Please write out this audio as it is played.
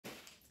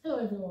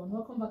everyone,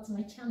 welcome back to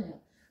my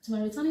channel. To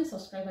my returning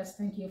subscribers,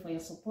 thank you for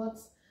your support,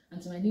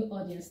 and to my new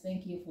audience,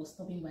 thank you for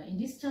stopping by. In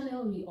this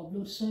channel, we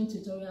upload sewing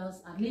tutorials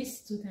at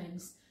least 2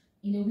 times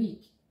in a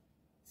week.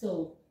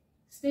 So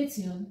stay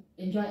tuned,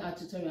 enjoy our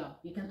tutorial.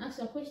 You can ask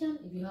your question.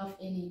 If you have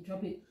any,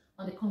 drop it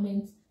on the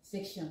comment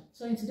section.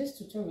 So in today's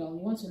tutorial, we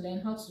want to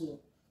learn how to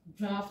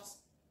draft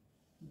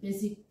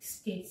basic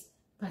skate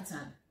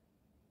pattern.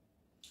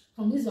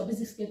 From this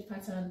basic skate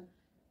pattern,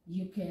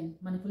 you can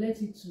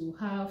manipulate it to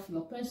have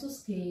your pencil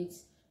skate,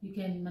 you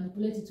can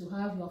manipulate it to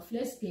have your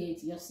flare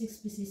skate, your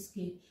 6-piece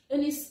skate,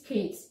 any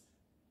skate,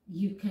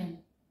 you can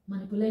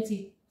manipulate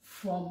it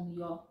from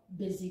your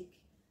basic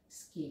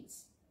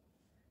skates.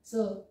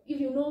 So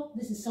if you know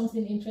this is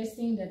something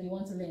interesting that you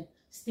want to learn,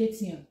 stay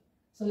tuned.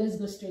 So let's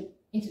go straight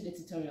into the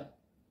tutorial.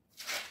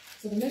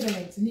 So the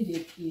measurement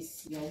needed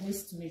is your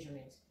waist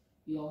measurement,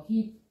 your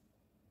hip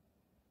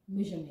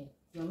measurement,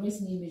 your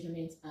waist knee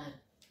measurement, and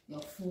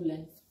your full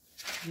length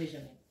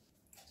measurement.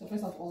 So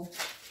first of all,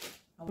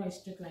 I'll draw a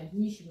straight line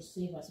which will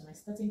serve as my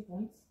starting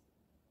point.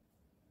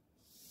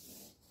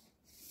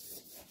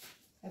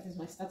 That is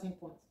my starting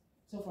point.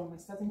 So from my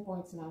starting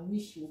point, my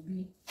which will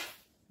be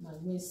my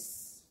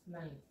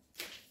waistline.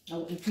 I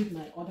will include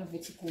my other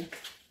vertical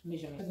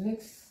measurement. So the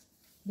next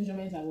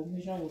measurement I will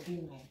measure will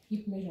be my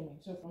hip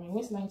measurement. So from my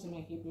waistline to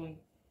my hip line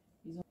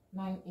is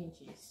 9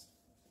 inches.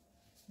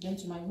 Then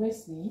to my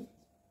waist knee,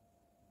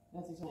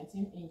 that is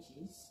 19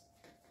 inches.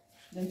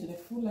 Then to the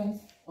full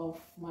length of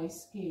my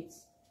skate,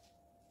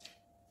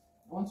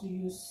 I want to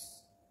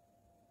use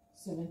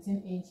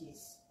 17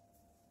 inches.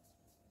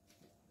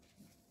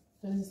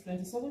 So this is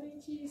 27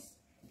 inches.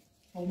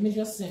 I'll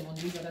measure same on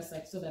the other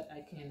side so that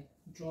I can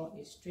draw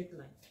a straight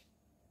line.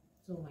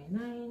 So my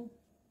 9,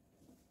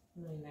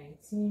 my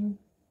 19,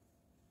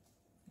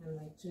 and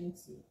my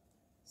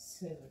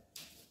 27.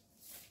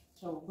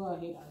 So I'll go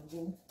ahead and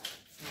draw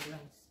my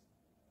lines.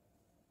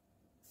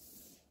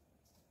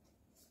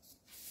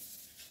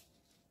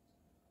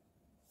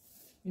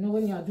 You know,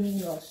 when you are doing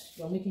yours,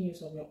 you are making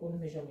use of your own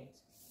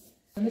measurement.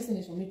 The next thing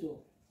is for me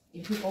to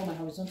input all my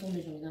horizontal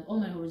measurement, and all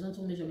my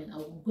horizontal measurement,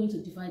 I'm going to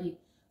divide it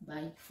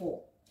by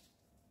 4.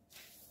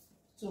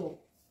 So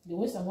the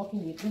waist I'm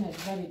working with, when I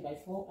divide it by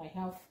 4, I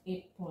have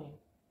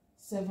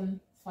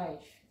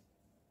 8.75.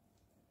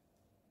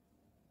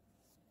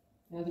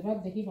 When I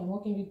divide the hip I'm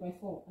working with by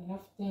 4, I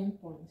have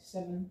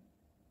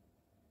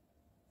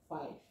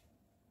 10.75.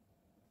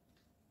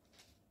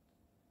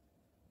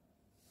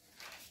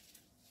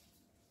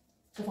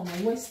 So for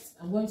my waist,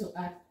 I'm going to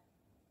add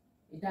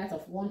a dart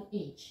of 1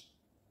 inch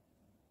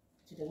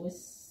to the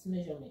waist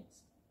measurement.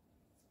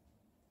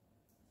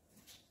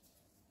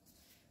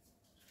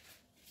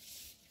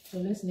 So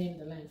let's name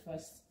the line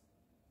first.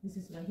 This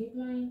is my hip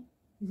line,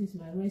 this is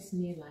my waist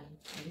knee line,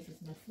 and this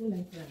is my full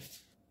length line.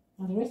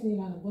 On the waist knee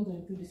line, I'm going to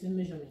include the same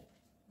measurement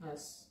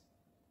as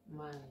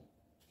my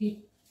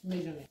hip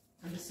measurement,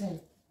 and the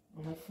same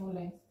on my full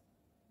length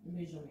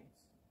measurement.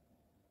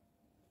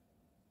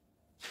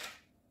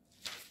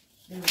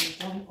 Then I will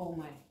join all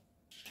my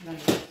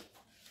lines.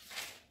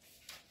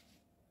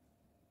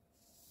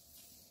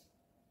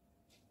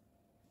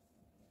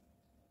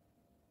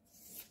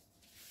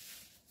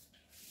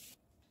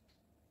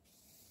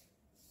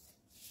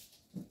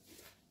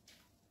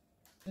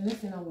 The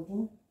next thing I will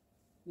do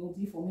will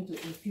be for me to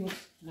impute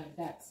like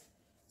that.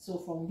 So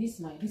from this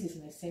is my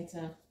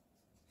center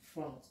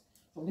front.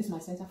 From this my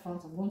center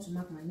front, I'm going to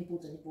mark my nipple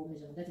to nipple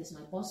measurement. That is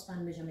my bust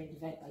span measurement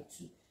divided by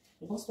 2.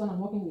 The bust span I'm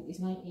working with is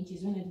 9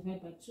 inches. When I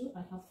divide by 2, I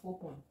have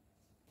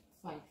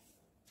 4.5.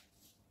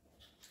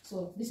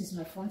 So this is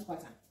my front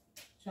pattern.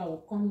 So I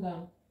will come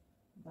down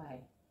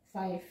by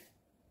 5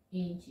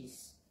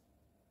 inches.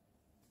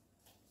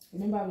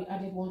 Remember, we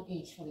added 1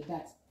 inch for the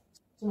dart.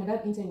 So my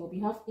dart intake will be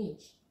 ½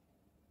 inch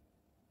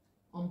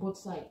on both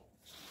sides.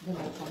 Then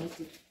I'll connect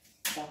it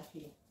down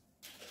here.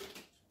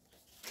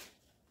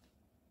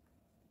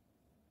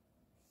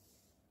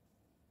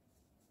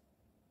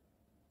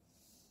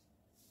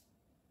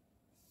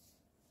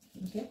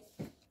 Okay,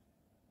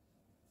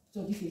 so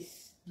this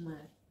is my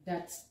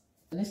dart.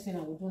 The next thing I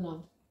will do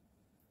now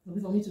will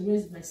be for me to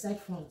raise my side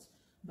front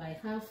by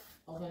 ½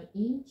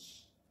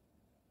 inch.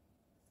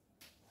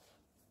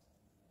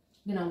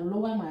 Then I will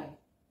lower my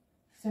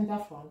center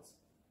front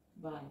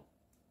by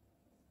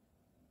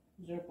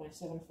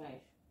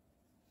 0.75.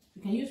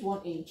 You can use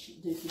 1 inch.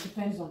 It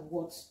depends on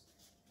what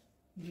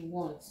you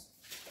want.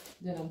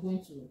 Then I'm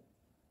going to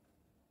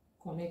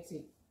connect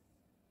it.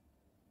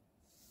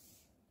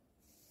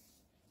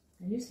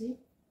 Can you see?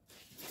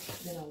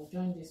 Then I will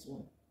join this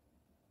one.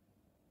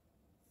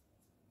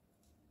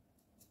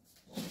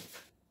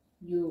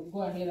 You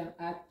go ahead and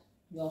add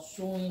your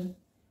sewing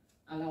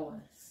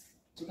allowance.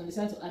 You can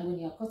decide to add when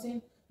you are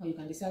cutting, or you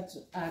can decide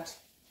to add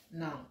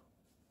now.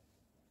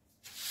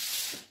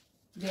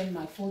 Then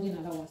my folding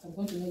allowance, I'm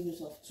going to make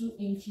use of 2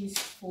 inches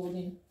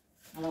folding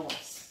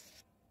allowance.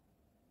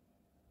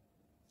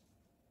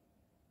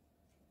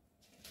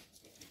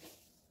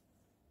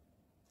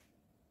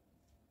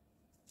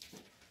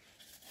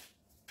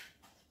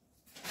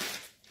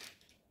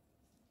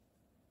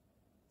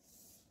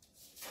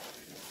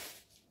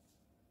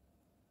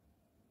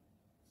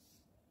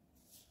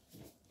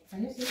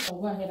 Can you see? I'll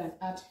go ahead and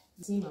add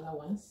the seam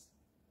allowance.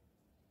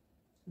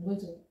 I'm going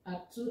to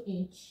add 2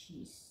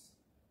 inches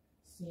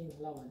seam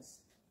allowance.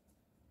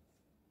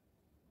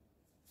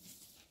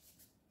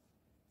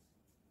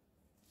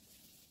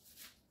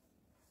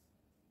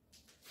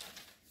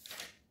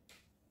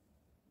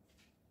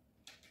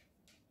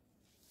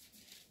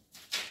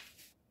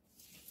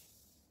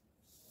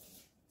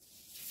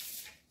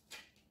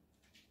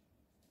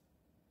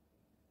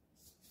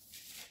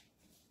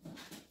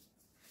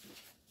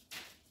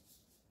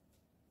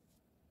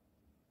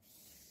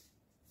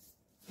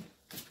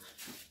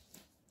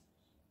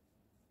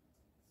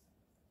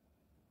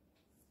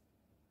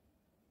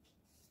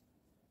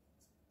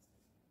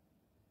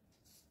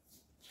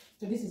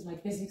 So this is my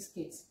basic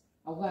skirt.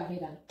 I'll go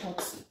ahead and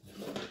cut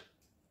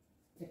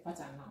the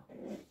pattern now.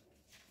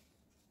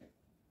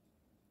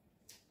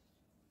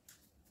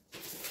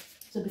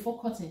 So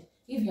before cutting,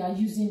 if you are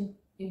using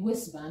a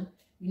waistband,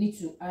 you need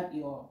to add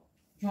your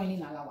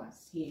joining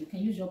allowance. Here you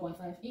can use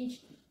 0.5 inch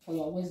for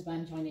your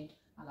waistband joining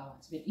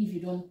allowance. But if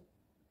you don't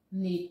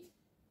need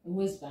a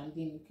waistband,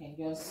 then you can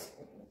just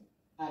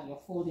add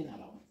your folding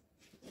allowance.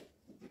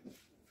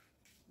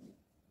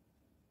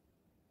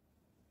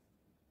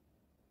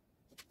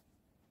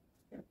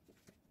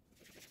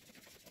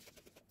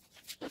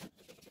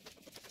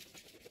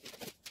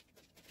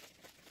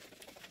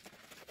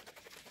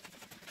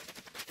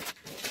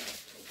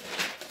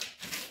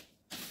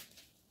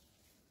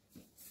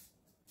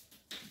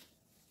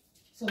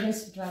 So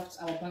let's draft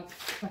our back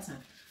pattern.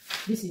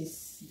 This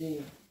is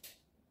the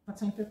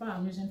pattern paper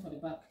I'm using for the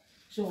back.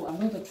 So I'm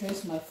going to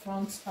trace my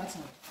front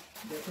pattern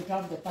to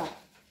draft the back.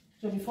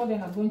 So before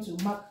then, I'm going to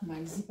mark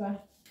my zipper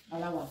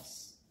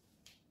allowance.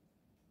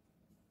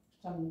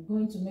 So I'm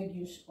going to make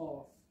use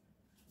of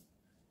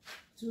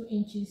 2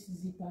 inches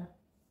zipper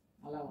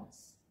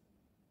allowance.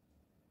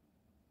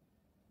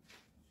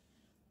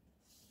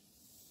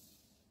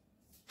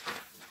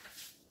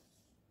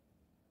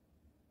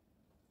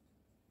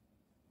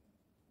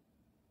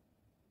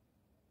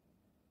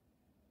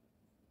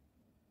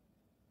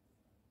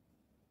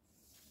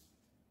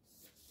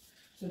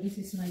 So this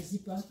is my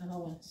zipper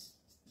allowance.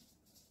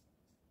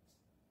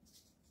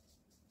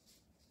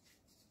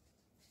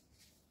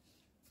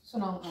 So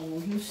now I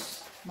will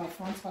use my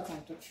front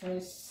pattern to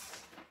trace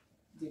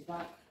the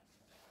back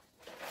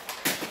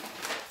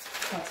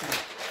pattern.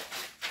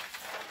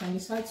 And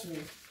decide to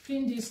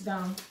pin this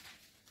down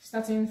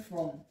starting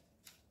from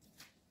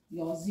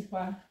your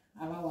zipper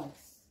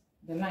allowance,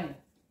 the line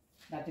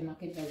that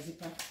demarcates your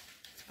zipper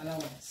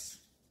allowance.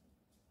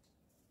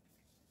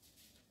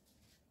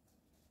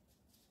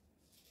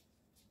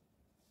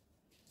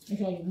 Make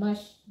sure you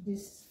match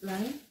this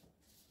line.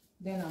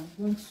 Then I'm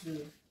going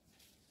to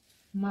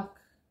mark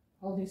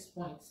all these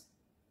points.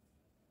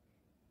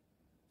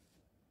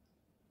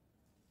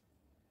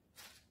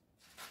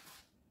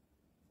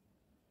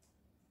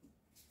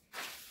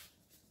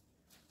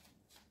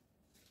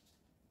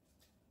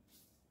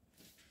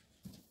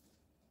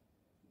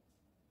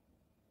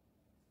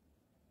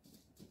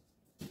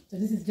 So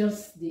this is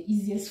just the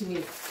easiest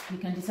way. You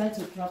can decide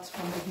to draft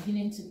from the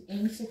beginning to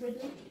end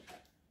separately.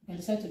 You can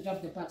decide to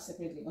draft the back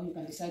separately, or you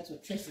can decide to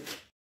trace it.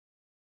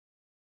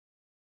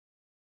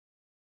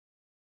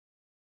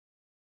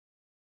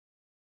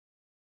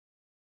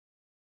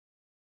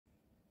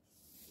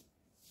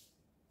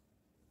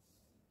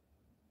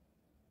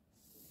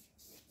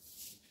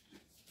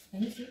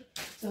 Can you see?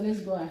 So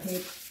let's go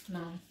ahead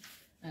now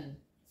and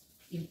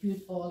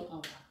input all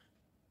our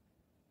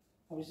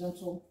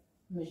horizontal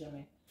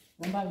measurement.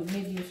 Remember, we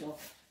made use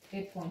of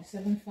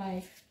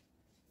 8.75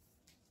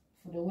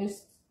 for the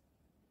waist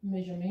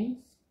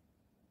measurements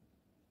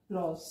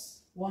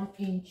plus 1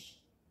 inch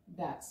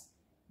that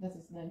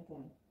is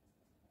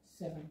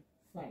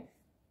 9.75.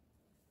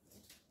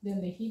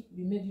 Then the hip,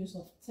 we made use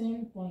of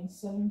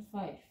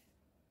 10.75.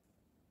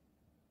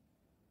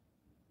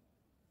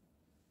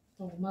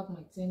 So we mark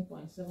my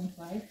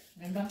 10.75.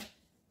 Remember,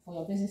 for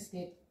your basic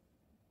skirt,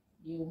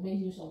 you made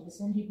use of the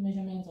same hip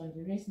measurement on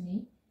the waist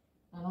knee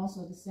and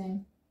also the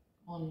same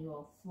on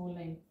your full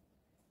length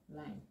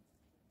line.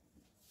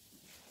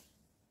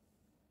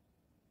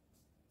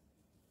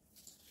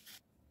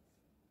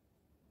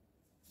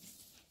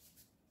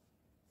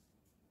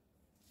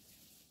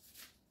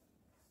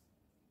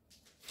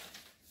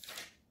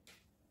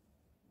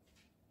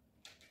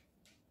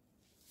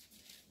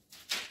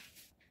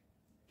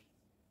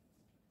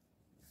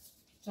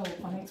 So I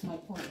will connect my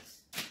points.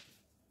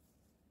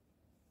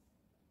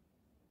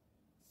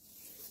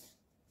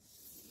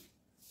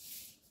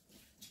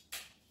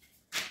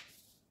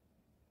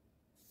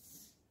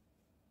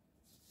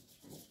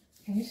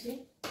 Can you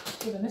see?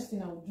 So the next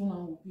thing I will do now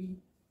will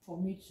be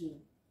for me to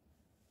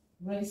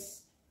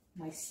raise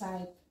my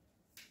side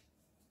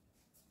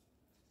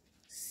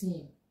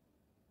seam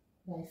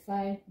by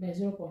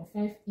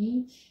 0.5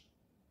 inch.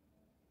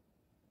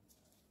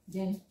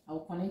 Then I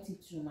will connect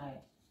it to my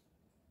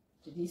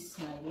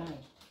line.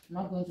 I'm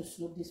not going to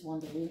slope this one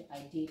the way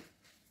I did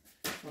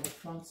for the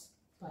front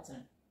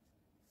pattern.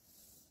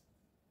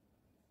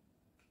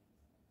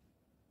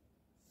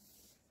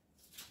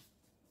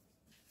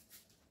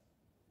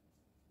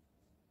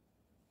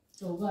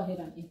 So I'll go ahead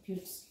and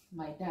impute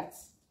my dart.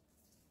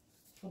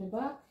 For the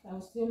back,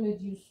 I'll still make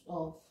use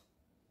of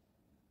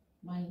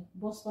my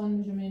bust span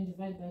measurement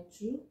divided by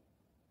 2.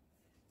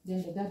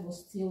 Then the dart will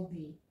still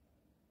be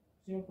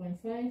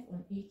 0.5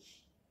 on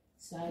each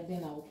side.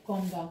 Then I will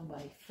come down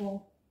by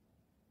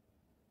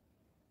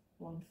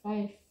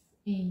 4.5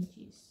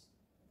 inches.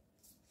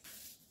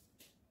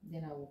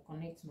 Then I will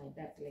connect my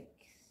dart leg.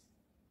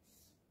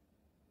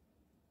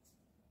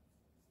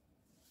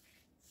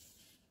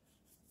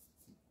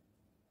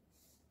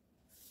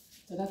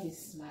 So that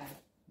is my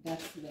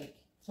dart leg.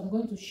 So I'm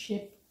going to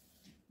shape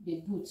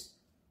the boot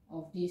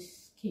of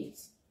this skate.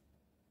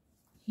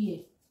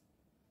 Here,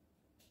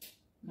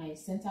 my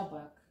center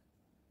back,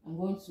 I'm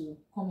going to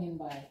come in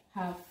by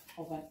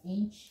 1/2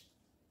 inch.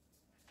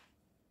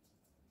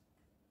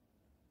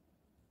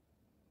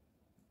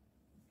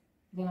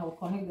 Then I will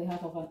connect the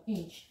 1/2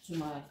 inch to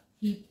my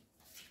hip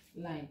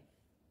line.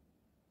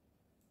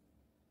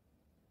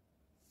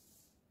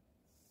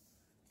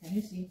 Can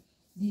you see?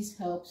 This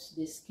helps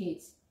the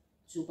skate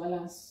to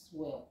balance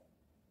well.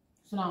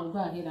 So now I'll go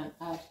ahead and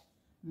add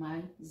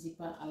my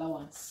zipper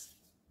allowance.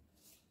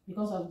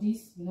 Because of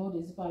this, you know,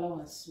 the zipper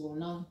allowance will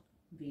now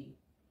be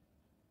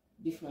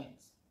different.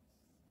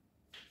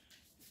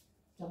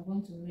 So I'm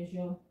going to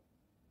measure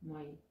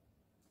my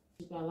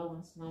zipper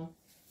allowance now.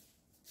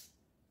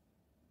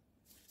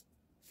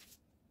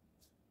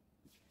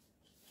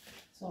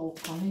 So I'll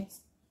connect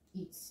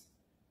it.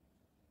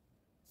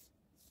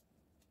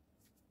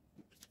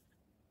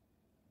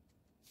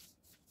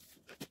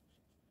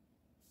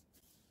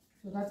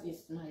 So that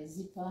is my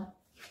zipper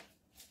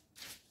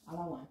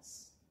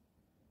allowance.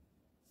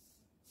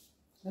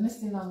 The next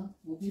thing now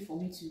will be for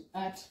me to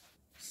add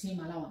seam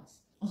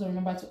allowance. Also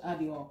remember to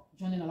add your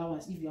joining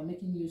allowance if you are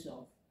making use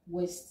of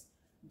waist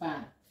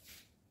band.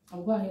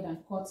 I'll go ahead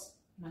and cut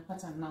my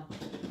pattern now.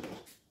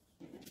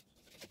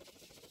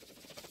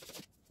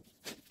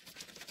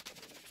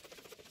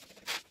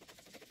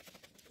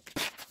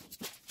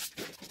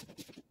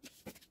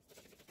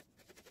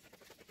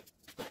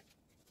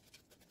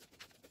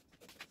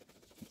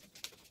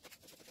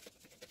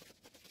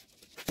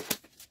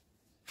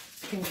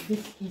 So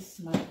this is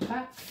my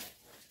back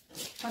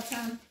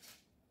pattern,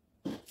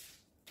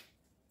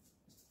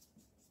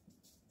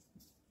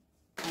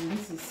 and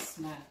this is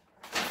my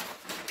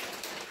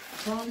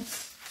front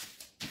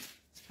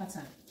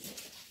pattern.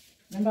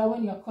 Remember,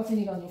 when you're cutting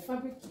it on your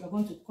fabric, you're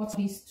going to cut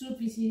these 2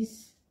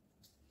 pieces,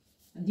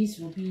 and this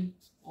will be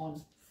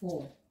on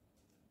 4.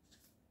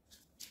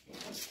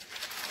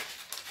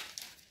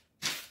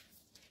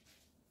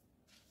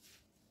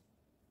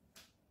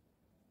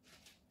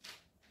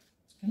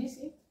 Can you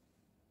see?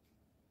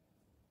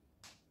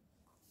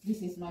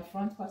 This is my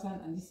front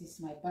pattern and this is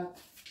my back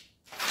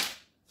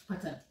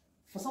pattern.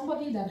 For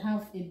somebody that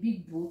have a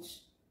big boot,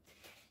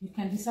 you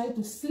can decide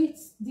to slit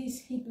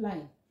this hip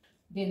line,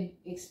 then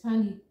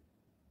expand it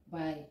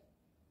by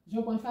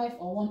 0.5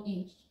 or 1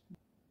 inch.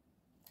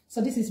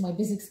 So this is my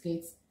basic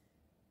skate,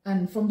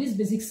 and from this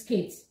basic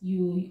skate,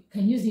 you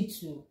can use it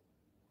to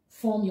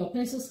form your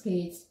pencil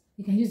skate.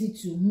 You can use it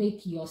to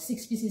make your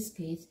 6-piece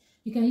skate.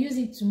 You can use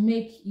it to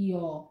make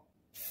your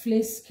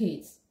flace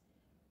skate.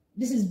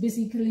 This is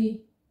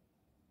basically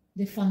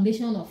the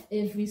foundation of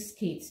every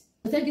skate.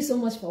 So thank you so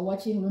much for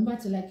watching. Remember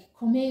to like,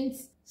 comment,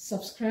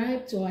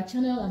 subscribe to our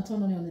channel and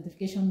turn on your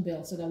notification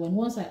bell so that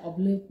once I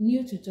upload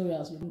new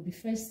tutorials, you will be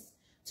first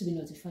to be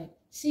notified.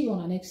 See you on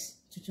our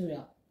next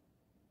tutorial.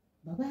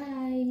 Bye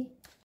bye.